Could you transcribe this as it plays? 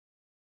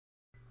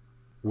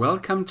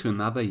Welcome to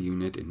another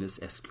unit in this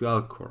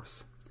SQL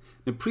course.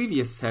 In the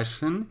previous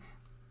session,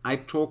 I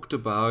talked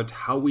about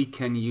how we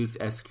can use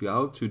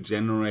SQL to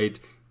generate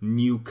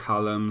new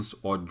columns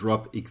or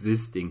drop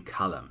existing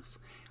columns.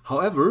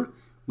 However,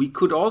 we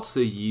could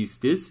also use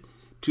this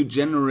to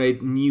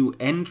generate new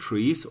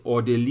entries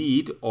or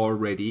delete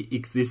already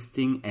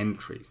existing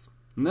entries.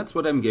 And that's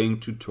what I'm going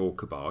to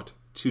talk about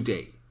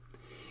today.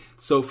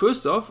 So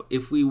first off,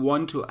 if we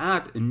want to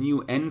add a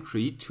new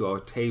entry to our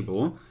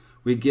table,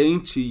 we're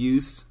going to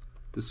use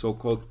the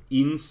so-called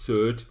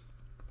insert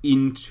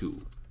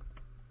into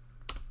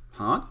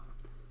part.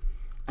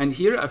 And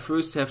here I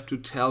first have to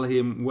tell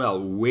him,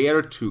 well,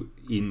 where to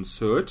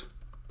insert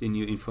the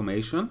new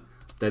information.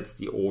 That's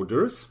the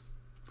orders.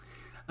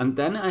 And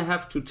then I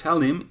have to tell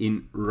him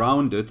in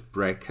rounded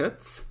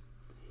brackets,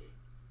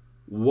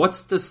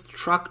 what's the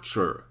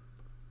structure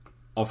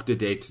of the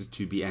data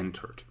to be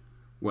entered.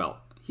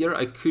 Well, here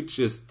I could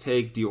just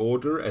take the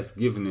order as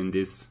given in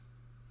this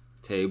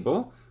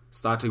table,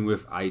 starting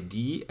with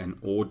ID and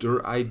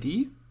order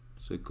ID.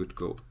 So it could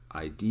go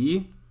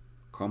ID,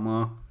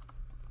 comma,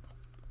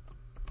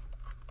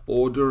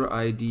 order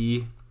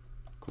ID,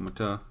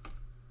 comma,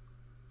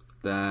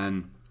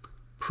 then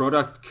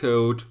product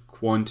code,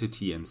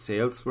 quantity and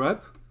sales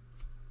rep.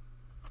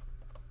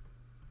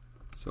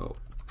 So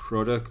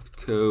product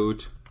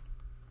code,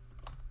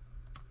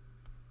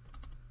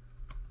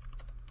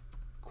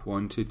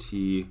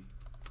 quantity,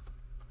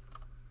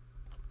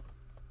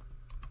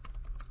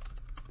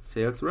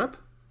 sales rep.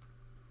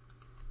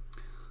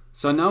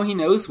 So now he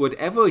knows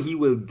whatever he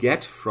will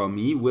get from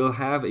me will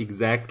have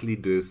exactly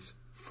this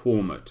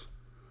format.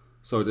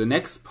 So the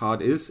next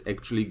part is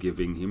actually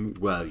giving him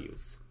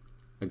values.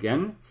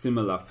 Again,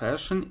 similar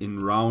fashion in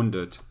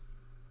rounded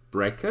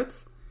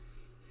brackets.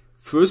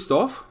 First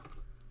off,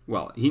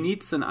 well, he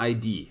needs an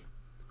ID.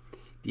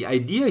 The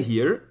idea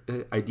here,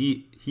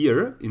 ID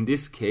here in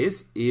this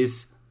case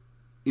is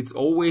it's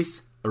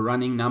always a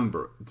running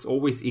number. It's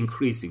always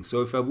increasing.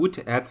 So if I would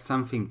add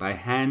something by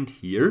hand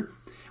here,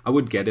 I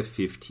would get a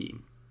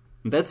 15.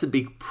 And that's a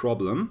big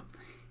problem.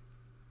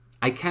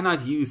 I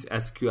cannot use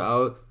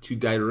SQL to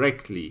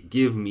directly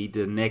give me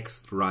the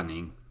next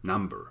running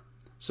number.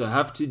 So I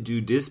have to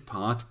do this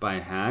part by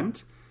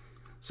hand.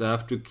 So I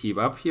have to keep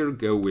up here,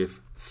 go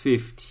with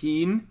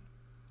 15.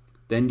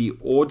 Then the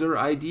order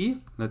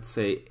ID, let's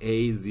say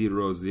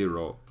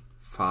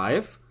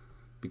A005,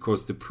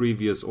 because the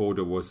previous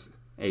order was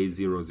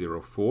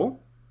A004.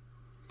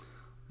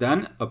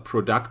 Then a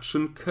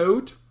production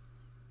code.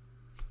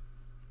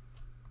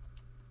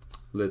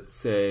 Let's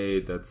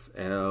say that's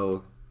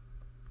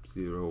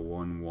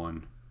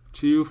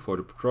L0112 for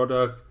the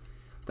product.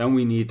 Then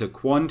we need a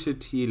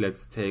quantity,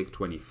 let's take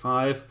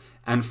 25.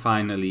 And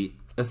finally,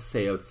 a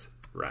sales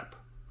rep.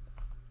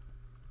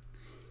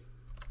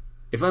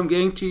 If I'm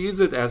going to use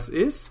it as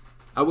is,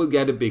 I will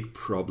get a big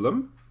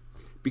problem,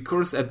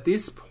 because at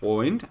this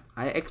point,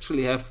 I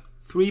actually have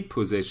 3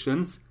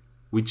 positions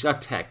which are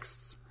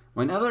texts.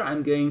 Whenever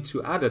I'm going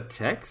to add a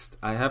text,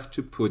 I have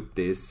to put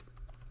this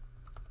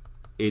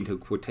into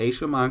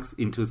quotation marks,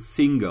 into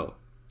single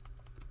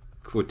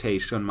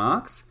quotation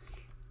marks,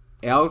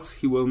 else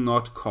he will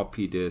not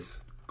copy this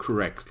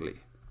correctly.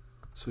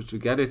 So to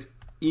get it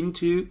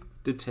into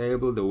the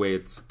table the way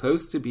it's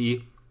supposed to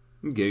be,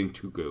 I'm going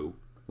to go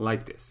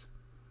like this.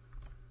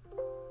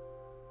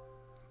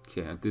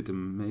 Okay, I did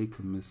make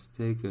a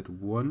mistake at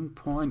one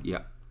point.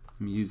 Yeah,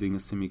 I'm using a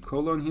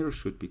semicolon here,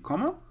 should be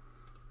comma.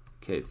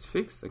 Okay, it's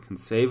fixed, I can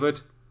save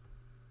it.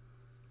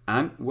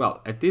 And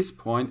well, at this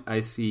point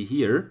I see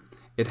here,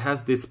 it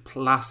has this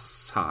plus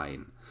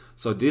sign.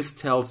 So this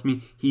tells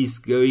me he's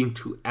going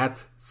to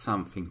add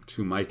something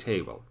to my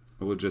table.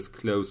 I will just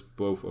close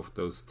both of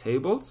those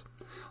tables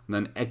and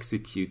then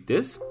execute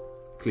this.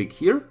 Click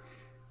here.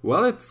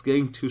 Well, it's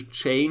going to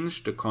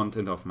change the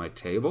content of my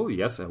table.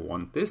 Yes, I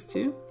want this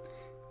to.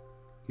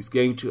 He's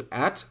going to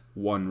add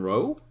 1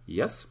 row.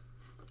 Yes.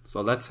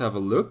 So let's have a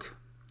look.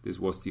 This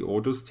was the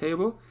orders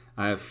table.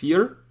 I have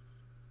here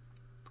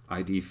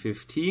ID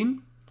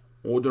 15,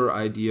 order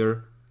ID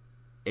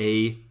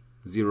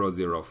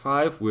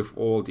A005 with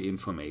all the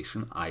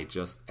information I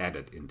just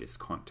added in this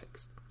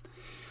context.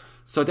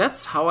 So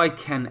that's how I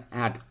can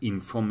add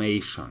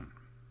information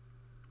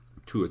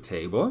to a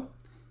table.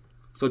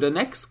 So the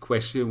next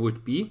question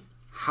would be,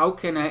 how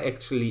can I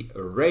actually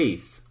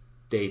erase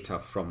data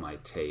from my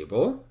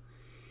table?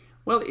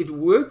 Well, it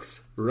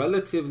works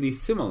relatively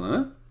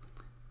similar.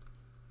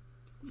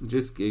 I'm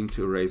just going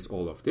to erase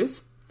all of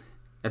this.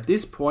 At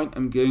this point,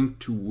 I'm going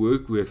to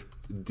work with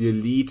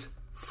delete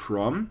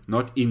from,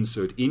 not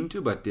insert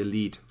into, but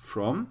delete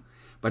from.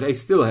 But I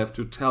still have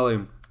to tell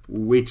him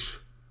which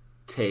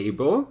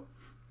table.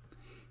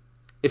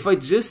 If I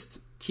just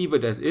keep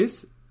it as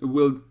is, it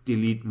will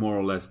delete more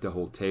or less the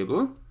whole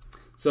table.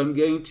 So I'm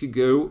going to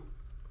go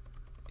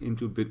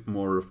into a bit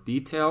more of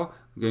detail.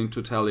 I'm going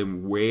to tell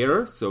him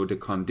where, so the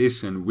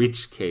condition,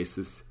 which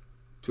cases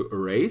to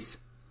erase,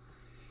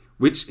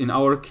 which in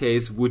our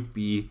case would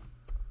be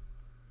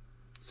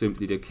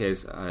simply the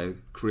case I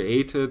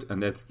created,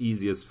 and that's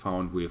easiest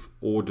found with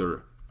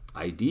order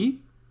ID,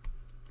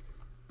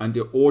 and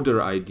the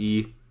order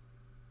ID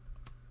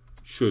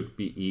should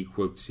be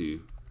equal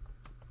to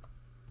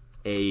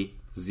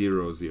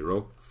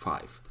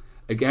A005.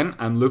 Again,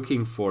 I'm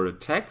looking for a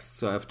text,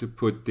 so I have to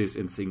put this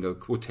in single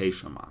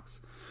quotation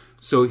marks.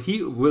 So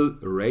he will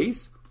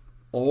erase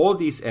all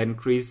these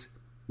entries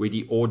where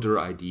the order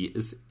ID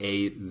is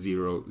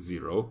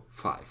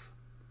A005.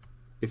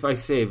 If I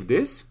save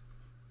this,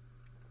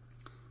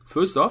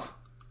 first off,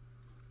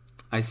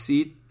 I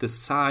see the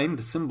sign,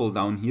 the symbol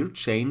down here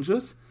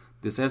changes.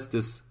 This has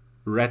this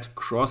red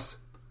cross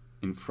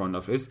in front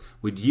of it,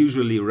 which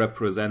usually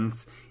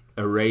represents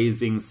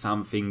erasing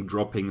something,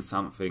 dropping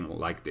something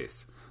like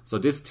this. So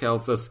this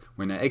tells us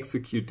when I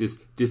execute this,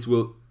 this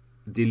will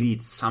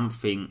delete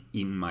something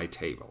in my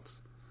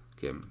tables.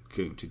 Okay, I'm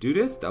going to do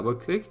this, double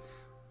click,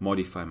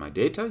 modify my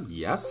data,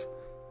 yes.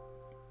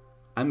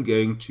 I'm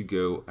going to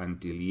go and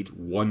delete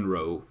one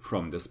row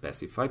from the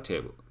specified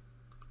table.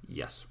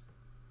 Yes.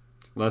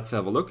 Let's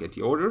have a look at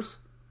the orders.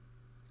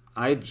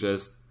 I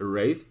just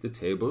erased the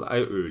table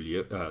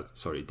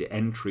the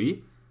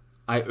entry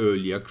I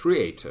earlier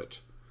created.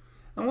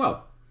 And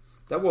well,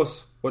 that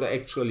was what I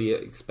actually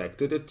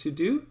expected it to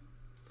do.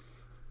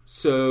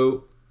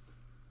 So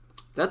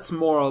that's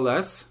more or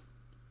less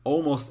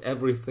almost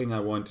everything I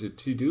wanted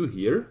to do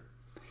here.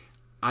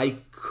 I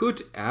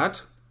could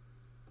add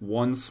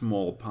one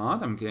small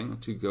part. I'm going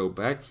to go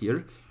back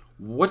here.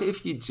 What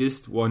if you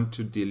just want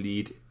to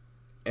delete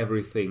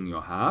everything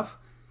you have?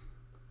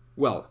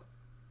 Well,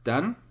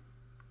 then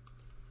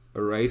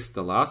erase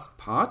the last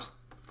part.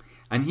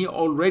 And he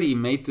already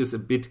made this a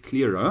bit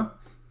clearer,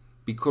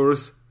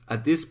 because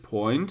at this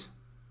point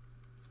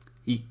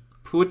he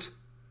put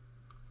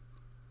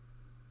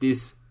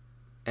this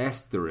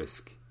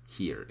asterisk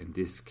here in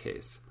this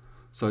case.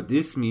 So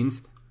this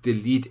means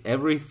delete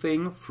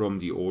everything from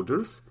the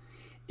orders.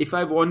 If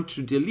I want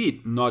to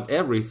delete not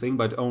everything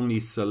but only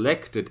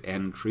selected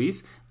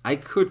entries, I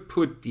could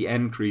put the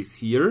entries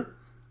here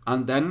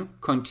and then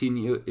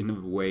continue in a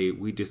way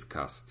we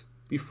discussed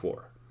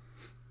before.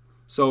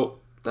 So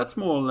that's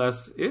more or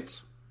less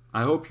it.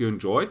 I hope you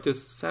enjoyed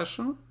this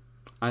session.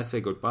 I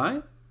say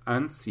goodbye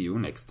and see you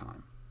next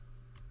time.